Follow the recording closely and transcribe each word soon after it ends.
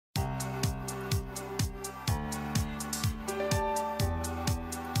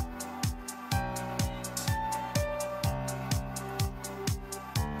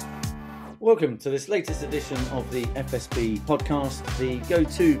Welcome to this latest edition of the FSB Podcast, the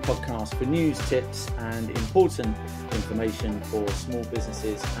go-to podcast for news, tips and important information for small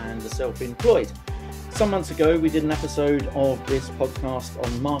businesses and the self-employed. Some months ago, we did an episode of this podcast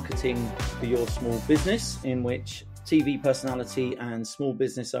on marketing for your small business, in which TV personality and small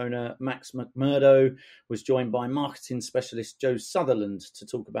business owner Max McMurdo was joined by marketing specialist Joe Sutherland to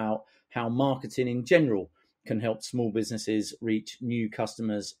talk about how marketing in general can help small businesses reach new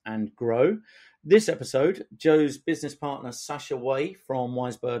customers and grow. This episode, Joe's business partner Sascha from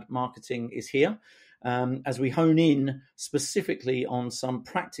Wisebird Marketing is here as we hone in specifically on some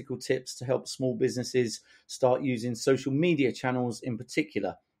practical tips to help small businesses start using social media channels in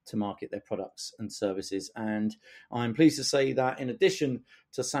particular to market their products and services. And I'm pleased to say that in addition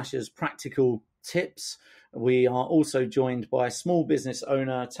to Sascha's practical tips, we are also joined by small business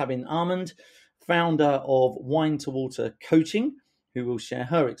owner Tabbin Almond, founder of Wine to Water Coaching, who will share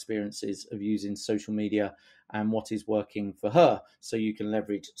her experiences of using social media and what is working for her, so you can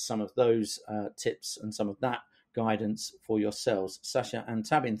leverage some of those tips and some of that guidance for yourselves. Sascha and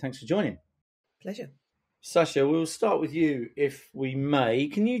Tabbin, thanks for joining. Pleasure. Sascha, we'll start with you if we may.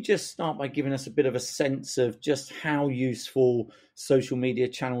 Can you just start by giving us a bit of a sense of just how useful social media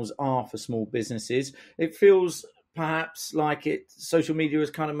channels are for small businesses? It feels perhaps like social media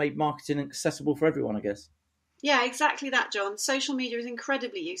has kind of made marketing accessible for everyone, I guess. Yeah, exactly that, John. Social media is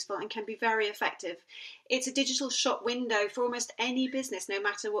incredibly useful and can be very effective. It's a digital shop window for almost any business, no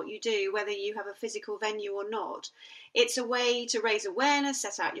matter what you do, whether you have a physical venue or not. It's a way to raise awareness,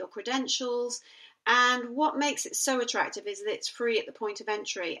 set out your credentials, and what makes it so attractive is that it's free at the point of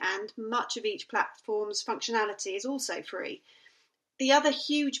entry, and much of each platform's functionality is also free. The other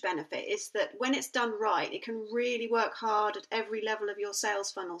huge benefit is that when it's done right, it can really work hard at every level of your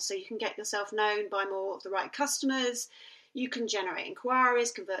sales funnel. So you can get yourself known by more of the right customers. You can generate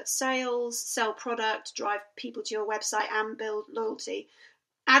inquiries, convert sales, sell product, drive people to your website and build loyalty.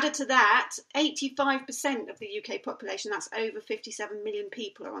 Added to that, 85% of the UK population, that's over 57 million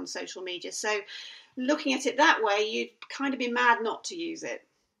people, are on social media. So looking at it that way, you'd kind of be mad not to use it.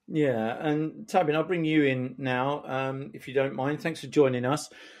 Yeah, and Tabbin, I'll bring you in now, if you don't mind. Thanks for joining us.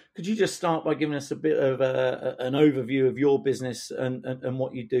 Could you just start by giving us a bit of an overview of your business and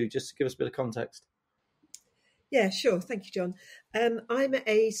what you do, just to give us a bit of context? Yeah, sure. Thank you, John. I'm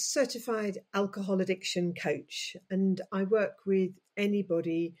a certified alcohol addiction coach, and I work with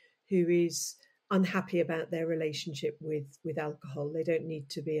anybody who is unhappy about their relationship with alcohol. They don't need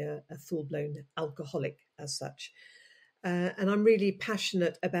to be a full-blown alcoholic as such. And I'm really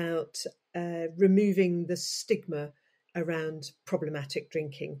passionate about removing the stigma around problematic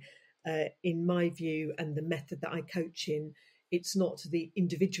drinking. In my view, and the method that I coach in, it's not the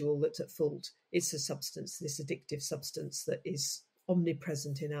individual that's at fault. It's a substance, this addictive substance that is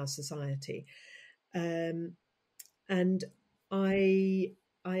omnipresent in our society. And I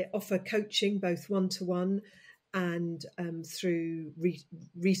offer coaching both one-to-one and through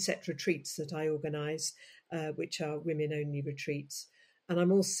reset retreats that I organise, which are women-only retreats. And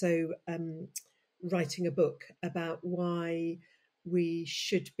I'm also writing a book about why we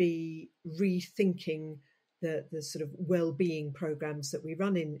should be rethinking the sort of well-being programs that we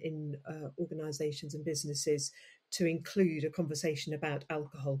run in organisations and businesses to include a conversation about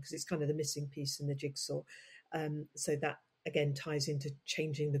alcohol, because it's kind of the missing piece in the jigsaw. So that, again, ties into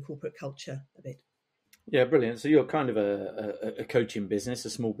changing the corporate culture a bit. Yeah, brilliant. So you're kind of a coaching business, a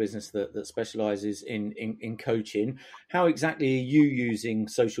small business that specialises in coaching. How exactly are you using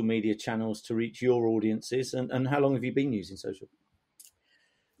social media channels to reach your audiences, and how long have you been using social?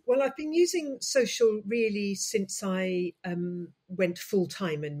 Well, I've been using social really since I went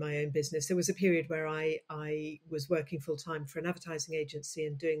full-time in my own business. There was a period where I was working full-time for an advertising agency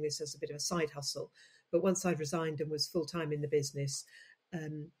and doing this as a bit of a side hustle. But once I'd resigned and was full-time in the business,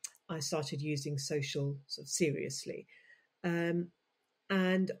 I started using social sort of seriously.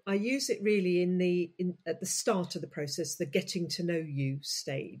 And I use it really at the start of the process, the getting to know you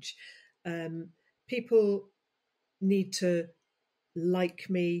stage. People need to like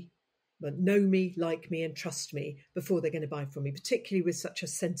me, but know me, like me, and trust me before they're going to buy from me, particularly with such a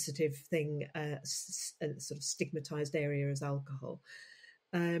sensitive thing, a sort of stigmatized area as alcohol.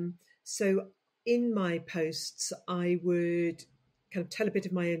 So in my posts, I would kind of tell a bit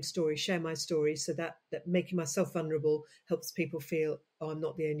of my own story, share my story, so that making myself vulnerable helps people feel, oh, I'm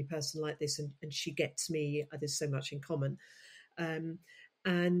not the only person like this, and she gets me. There's so much in common.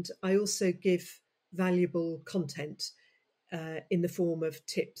 And I also give valuable content in the form of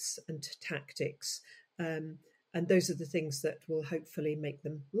tips and tactics. And those are the things that will hopefully make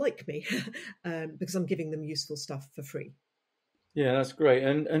them like me because I'm giving them useful stuff for free. Yeah, that's great.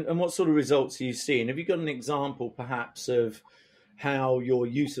 And what sort of results are you seeing? Have you got an example, perhaps, of how your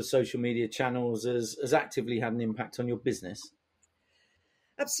use of social media channels has actively had an impact on your business?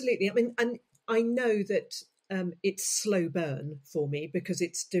 Absolutely. I mean, and I know that it's slow burn for me because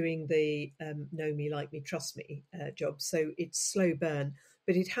it's doing the know me, like me, trust me job. So it's slow burn,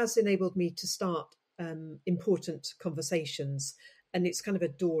 but it has enabled me to start important conversations, and it's kind of a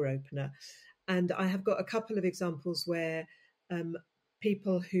door opener. And I have got a couple of examples where um,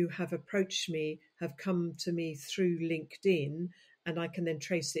 people who have approached me have come to me through LinkedIn, and I can then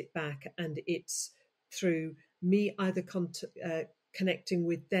trace it back, and it's through me either connecting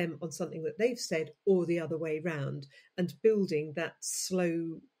with them on something that they've said, or the other way round, and building that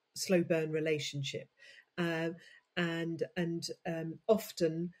slow burn relationship. And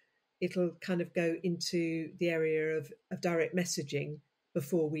often it'll kind of go into the area of direct messaging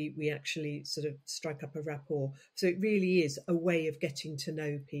before we actually sort of strike up a rapport. So it really is a way of getting to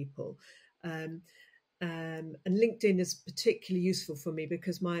know people. And LinkedIn is particularly useful for me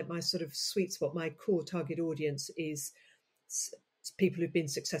because my sort of sweet spot, my core target audience is people who've been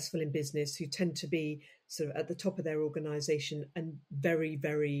successful in business, who tend to be sort of at the top of their organization and very,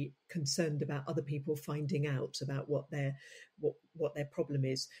 very concerned about other people finding out about what their problem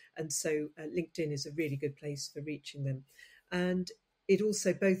is. And so LinkedIn is a really good place for reaching them. And it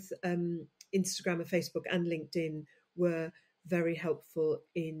also, both Instagram and Facebook and LinkedIn were very helpful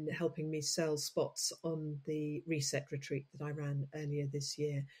in helping me sell spots on the Reset retreat that I ran earlier this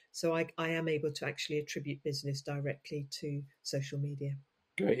year. So I am able to actually attribute business directly to social media.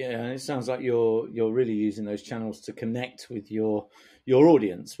 Great, yeah, and it sounds like you're really using those channels to connect with your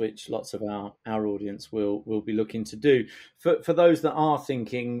audience, which lots of our audience will be looking to do. For those that are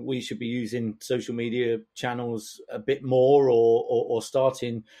thinking we should be using social media channels a bit more, or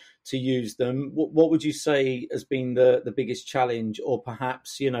starting to use them, what would you say has been the biggest challenge, or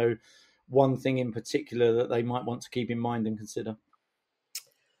perhaps one thing in particular that they might want to keep in mind and consider?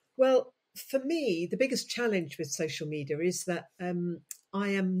 Well, for me, the biggest challenge with social media is that I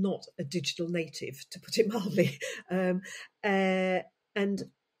am not a digital native, to put it mildly, and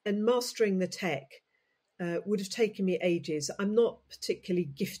mastering the tech would have taken me ages. I'm not particularly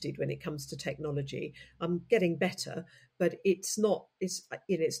gifted when it comes to technology. I'm getting better, but it's not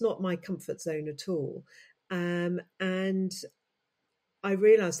my comfort zone at all. And I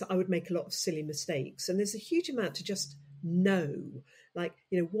realised that I would make a lot of silly mistakes, and there's a huge amount to just know, like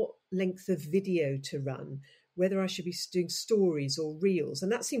what length of video to run, whether I should be doing stories or reels,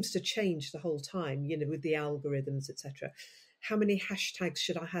 and that seems to change the whole time, with the algorithms, etc. How many hashtags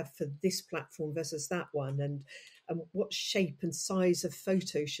should I have for this platform versus that one, and what shape and size of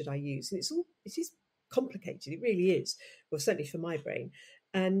photo should I use? And it is complicated. It really is. Well, certainly for my brain.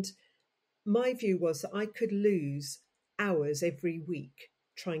 And my view was that I could lose hours every week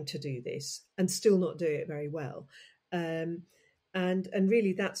trying to do this and still not do it very well. And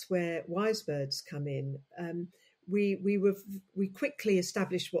really that's where Wisebirds come in. We quickly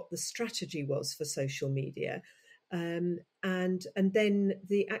established what the strategy was for social media, and then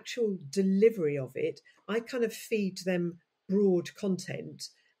the actual delivery of it, I kind of feed them broad content,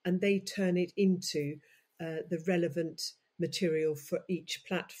 and they turn it into the relevant material for each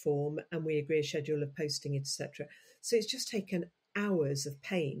platform, and we agree a schedule of posting, etc. So it's just taken hours of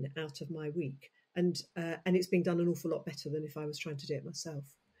pain out of my week, and it's been done an awful lot better than if I was trying to do it myself.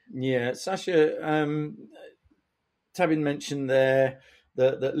 Yeah, Sascha, Tabbin mentioned there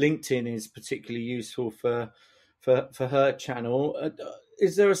that LinkedIn is particularly useful for her channel.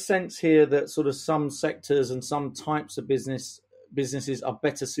 Is there a sense here that sort of some sectors and some types of businesses are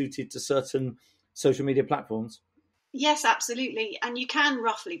better suited to certain social media platforms? Yes, absolutely. And you can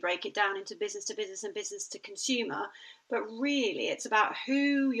roughly break it down into business to business and business to consumer. But really, it's about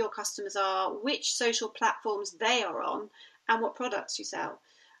who your customers are, which social platforms they are on, and what products you sell.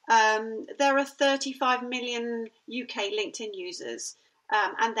 There are 35 million UK LinkedIn users.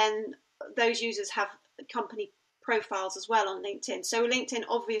 And then those users have company profiles as well on LinkedIn. So LinkedIn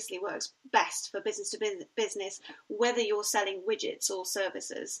obviously works best for business to business, whether you're selling widgets or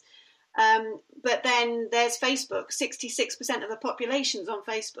services. But then there's Facebook. 66% of the population's on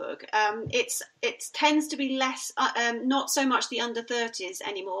Facebook. It tends to be less, not so much the under 30s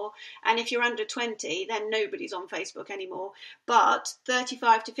anymore. And if you're under 20, then nobody's on Facebook anymore. But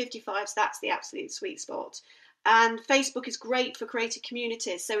 35 to 55s, that's the absolute sweet spot. And Facebook is great for creating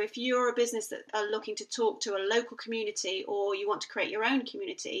communities. So if you're a business that are looking to talk to a local community, or you want to create your own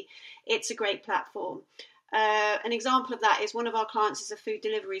community, it's a great platform. An example of that is one of our clients is a food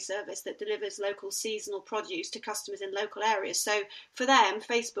delivery service that delivers local seasonal produce to customers in local areas. So for them,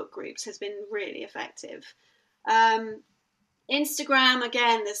 Facebook groups has been really effective. Instagram,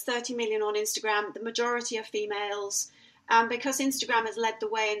 again, there's 30 million on Instagram. The majority are females. Because Instagram has led the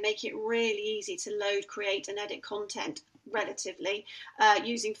way and make it really easy to load, create and edit content relatively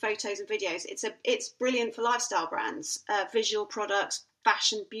using photos and videos. It's brilliant for lifestyle brands, visual products,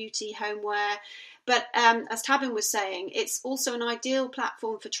 fashion, beauty, homeware. But as Tabbin was saying, it's also an ideal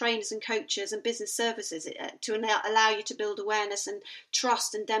platform for trainers and coaches and business services to allow you to build awareness and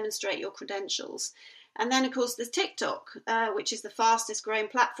trust and demonstrate your credentials. And then, of course, there's TikTok, which is the fastest growing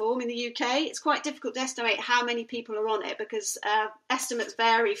platform in the UK. It's quite difficult to estimate how many people are on it because estimates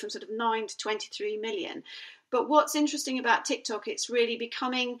vary from sort of 9 to 23 million. But what's interesting about TikTok, it's really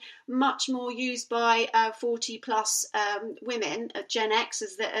becoming much more used by 40 plus women, Gen X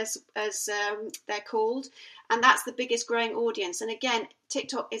as they're called. And that's the biggest growing audience. And again,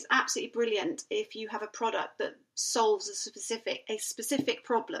 TikTok is absolutely brilliant if you have a product that solves a specific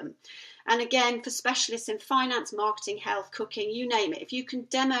problem. And again, for specialists in finance, marketing, health, cooking, you name it, if you can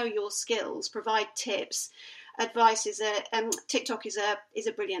demo your skills, provide tips, advice, TikTok is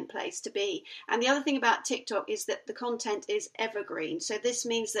a brilliant place to be. And the other thing about TikTok is that the content is evergreen. So this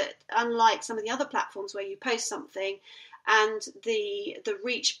means that unlike some of the other platforms where you post something and the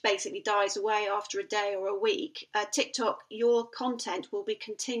reach basically dies away after a day or a week, TikTok, your content will be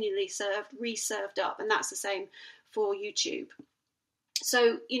continually reserved up, and that's the same for YouTube.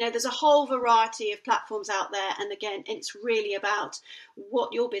 So, there's a whole variety of platforms out there, and again, it's really about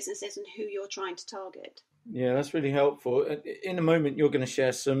what your business is and who you're trying to target. Yeah, that's really helpful. In a moment, you're going to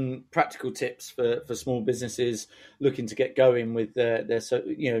share some practical tips for small businesses looking to get going with their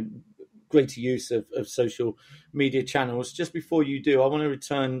greater use of social media channels. Just before you do, I want to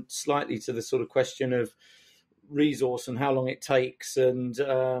return slightly to the sort of question of resource and how long it takes and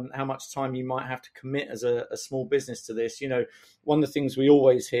how much time you might have to commit as a small business to this. One of the things we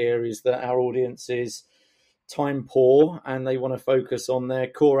always hear is that our audience is time poor and they want to focus on their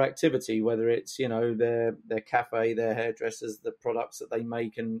core activity, whether it's their cafe, their hairdressers, the products that they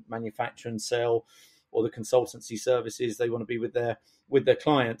make and manufacture and sell, or the consultancy services they want to be with their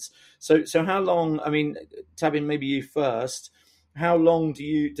clients. So how long, Tabbin, maybe you first, how long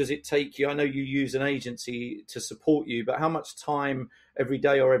does it take you? I know you use an agency to support you, but how much time every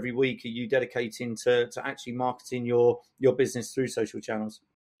day or every week are you dedicating to actually marketing your business through social channels?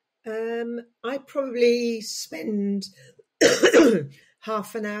 I probably spend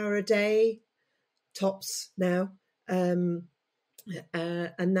half an hour a day, tops now. And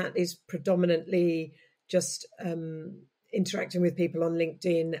that is predominantly just interacting with people on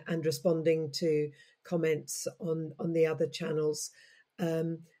LinkedIn and responding to comments on the other channels.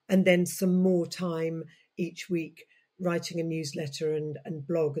 And then some more time each week writing a newsletter and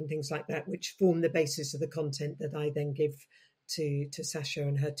blog and things like that, which form the basis of the content that I then give to Sascha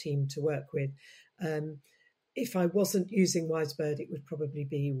and her team to work with. If I wasn't using Wisebird, it would probably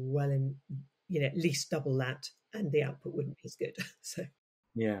be at least double that, and the output wouldn't be as good. So.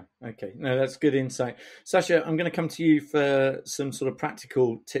 Yeah. Okay. No, that's good insight. Sascha, I'm going to come to you for some sort of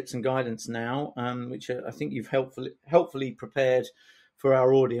practical tips and guidance now, which I think you've helpfully prepared for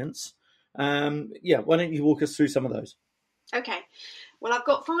our audience. Why don't you walk us through some of those? Okay. Well, I've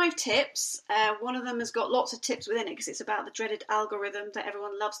got 5 tips. One of them has got lots of tips within it because it's about the dreaded algorithm that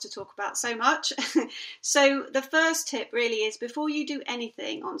everyone loves to talk about so much. So the first tip really is, before you do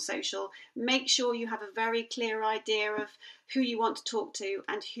anything on social, make sure you have a very clear idea of who you want to talk to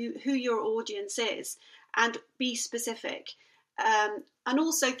and who your audience is, and be specific. And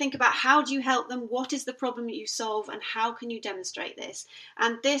also think about, how do you help them? What is the problem that you solve, and how can you demonstrate this?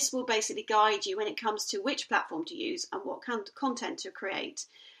 And this will basically guide you when it comes to which platform to use and what kind of content to create.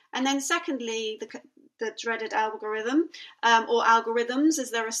 And then secondly, the dreaded algorithm, or algorithms, as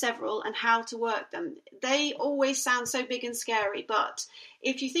there are several, and how to work them. They always sound so big and scary, but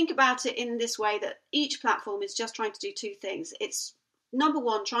if you think about it in this way, that each platform is just trying to do 2 things. It's, number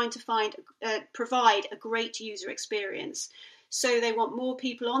one, trying to provide a great user experience. So they want more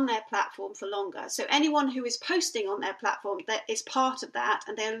people on their platform for longer. So anyone who is posting on their platform, that is part of that,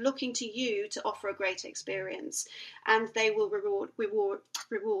 and they're looking to you to offer a great experience, and they will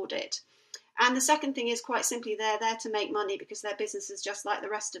reward it. And the second thing is, quite simply, they're there to make money because their business is just like the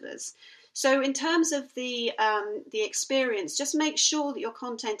rest of us. So in terms of the experience, just make sure that your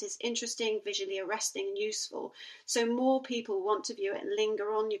content is interesting, visually arresting and useful, so more people want to view it and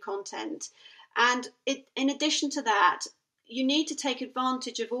linger on your content. And in addition to that, you need to take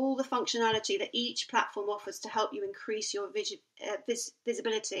advantage of all the functionality that each platform offers to help you increase your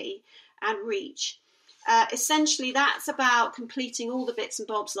visibility and reach. Essentially, that's about completing all the bits and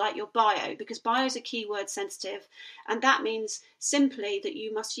bobs like your bio, because bios are keyword sensitive, and that means simply that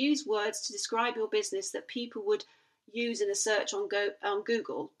you must use words to describe your business that people would use in a search on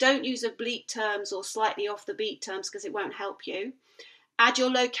Google. Don't use oblique terms or slightly off the beat terms because it won't help you. Add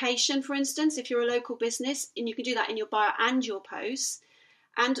your location, for instance, if you're a local business, and you can do that in your bio and your posts.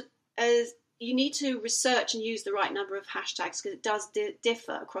 And you need to research and use the right number of hashtags because it does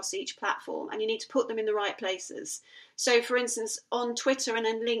differ across each platform, and you need to put them in the right places. So, for instance, on Twitter and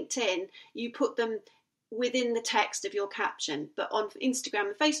on LinkedIn, you put them within the text of your caption, but on Instagram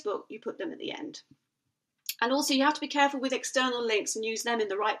and Facebook, you put them at the end. And also you have to be careful with external links and use them in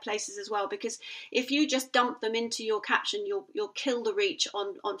the right places as well, because if you just dump them into your caption, you'll kill the reach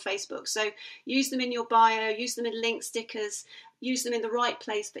on Facebook. So use them in your bio, use them in link stickers, use them in the right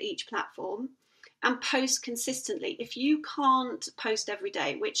place for each platform, and post consistently. If you can't post every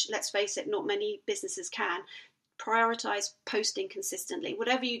day, which, let's face it, not many businesses can, prioritize posting consistently.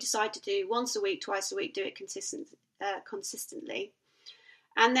 Whatever you decide to do, once a week, twice a week, do it consistently.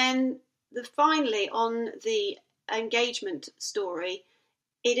 And then finally, on the engagement story,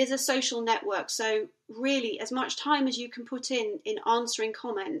 it is a social network. So really, as much time as you can put in answering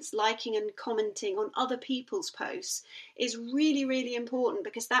comments, liking and commenting on other people's posts is really, really important,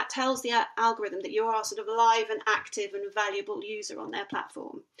 because that tells the algorithm that you are sort of live and active and valuable user on their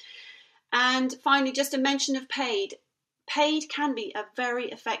platform. And finally, just a mention of paid. Paid can be a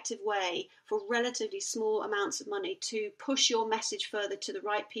very effective way for relatively small amounts of money to push your message further to the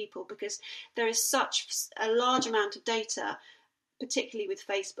right people, because there is such a large amount of data, particularly with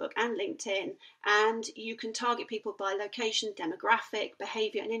Facebook and LinkedIn, and you can target people by location, demographic,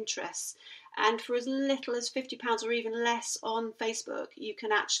 behaviour and interests. And for as little as £50 or even less on Facebook, you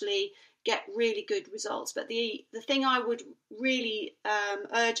can actually get really good results. But the thing I would really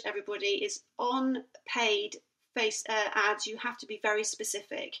urge everybody is on paid ads, you have to be very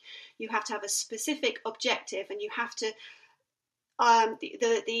specific. You have to have a specific objective, and you have to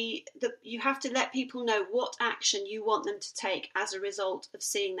you have to let people know what action you want them to take as a result of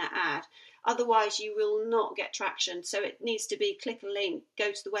seeing that ad. Otherwise, you will not get traction. So it needs to be click a link,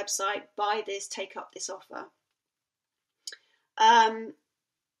 go to the website, buy this, take up this offer.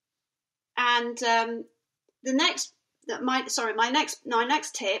 My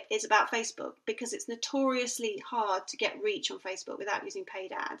next tip is about Facebook, because it's notoriously hard to get reach on Facebook without using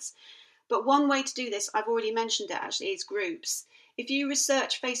paid ads. But one way to do this, I've already mentioned it actually, is groups. If you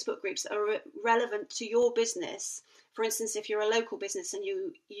research Facebook groups that are relevant to your business, for instance, if you're a local business and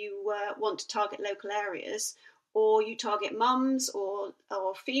you want to target local areas, or you target mums or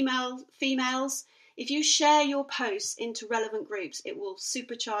females, if you share your posts into relevant groups, it will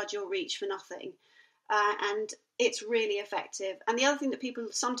supercharge your reach for nothing. And it's really effective. And the other thing that people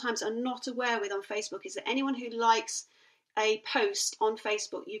sometimes are not aware with on Facebook is that anyone who likes a post on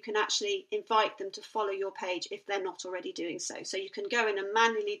Facebook, you can actually invite them to follow your page if they're not already doing so. So you can go in and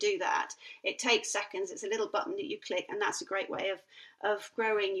manually do that. It takes seconds. It's a little button that you click, and that's a great way of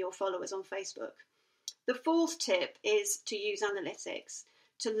growing your followers on Facebook. The fourth tip is to use analytics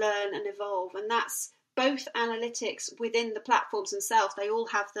to learn and evolve, and that's both analytics within the platforms themselves. They all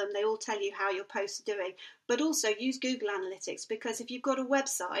have them. They all tell you how your posts are doing, but also use Google Analytics, because if you've got a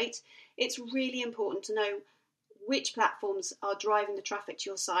website, it's really important to know which platforms are driving the traffic to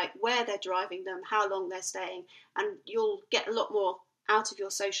your site, where they're driving them, how long they're staying, and you'll get a lot more out of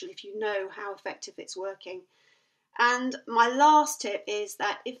your social if you know how effective it's working. And my last tip is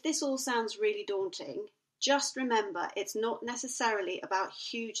that if this all sounds really daunting, just remember it's not necessarily about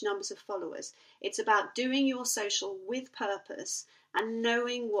huge numbers of followers. It's about doing your social with purpose and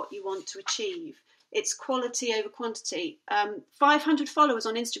knowing what you want to achieve. It's quality over quantity. 500 followers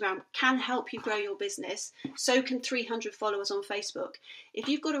on Instagram can help you grow your business. So can 300 followers on Facebook. If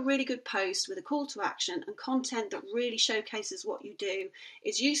you've got a really good post with a call to action and content that really showcases what you do,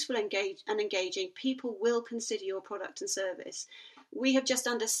 is useful and engaging, people will consider your product and service. We have just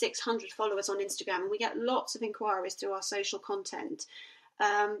under 600 followers on Instagram, and we get lots of inquiries through our social content.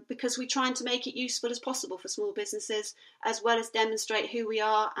 Because we're trying to make it useful as possible for small businesses, as well as demonstrate who we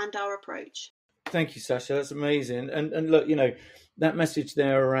are and our approach. Thank you, Sascha. That's amazing. And look, that message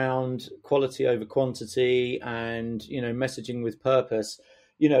there around quality over quantity and, messaging with purpose,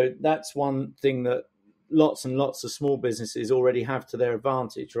 that's one thing that lots and lots of small businesses already have to their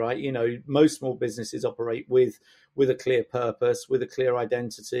advantage, right? Most small businesses operate with a clear purpose, with a clear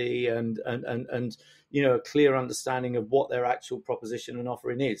identity and a clear understanding of what their actual proposition and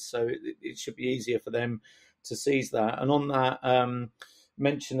offering is. So it should be easier for them to seize that. And on that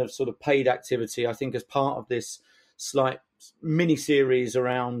mention of sort of paid activity, I think as part of this slight mini series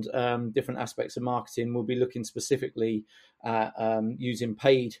around different aspects of marketing, we'll be looking specifically at using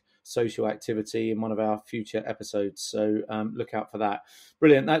paid social activity in one of our future episodes. So look out for that.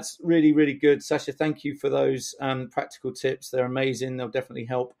 Brilliant. That's really, really good. Sascha, thank you for those practical tips. They're amazing. They'll definitely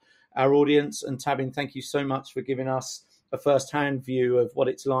help our audience. And Tabbin, thank you so much for giving us a first-hand view of what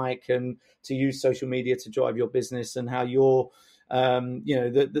it's like and to use social media to drive your business, and how you're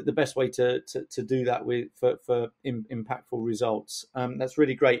the best way to do that for impactful results. That's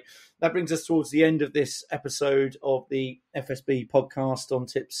really great. That brings us towards the end of this episode of the FSB podcast on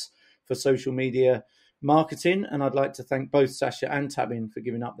tips for social media marketing. And I'd like to thank both Sascha and Tabbin for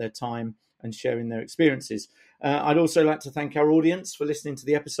giving up their time and sharing their experiences. I'd also like to thank our audience for listening to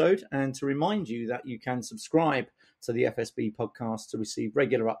the episode, and to remind you that you can subscribe to the FSB podcast to receive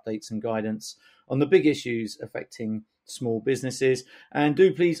regular updates and guidance on the big issues affecting small businesses. And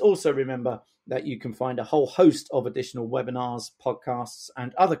do please also remember that you can find a whole host of additional webinars, podcasts,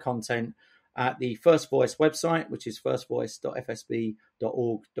 and other content at the First Voice website, which is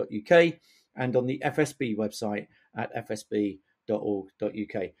firstvoice.fsb.org.uk, and on the FSB website at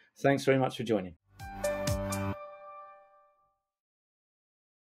fsb.org.uk. Thanks very much for joining.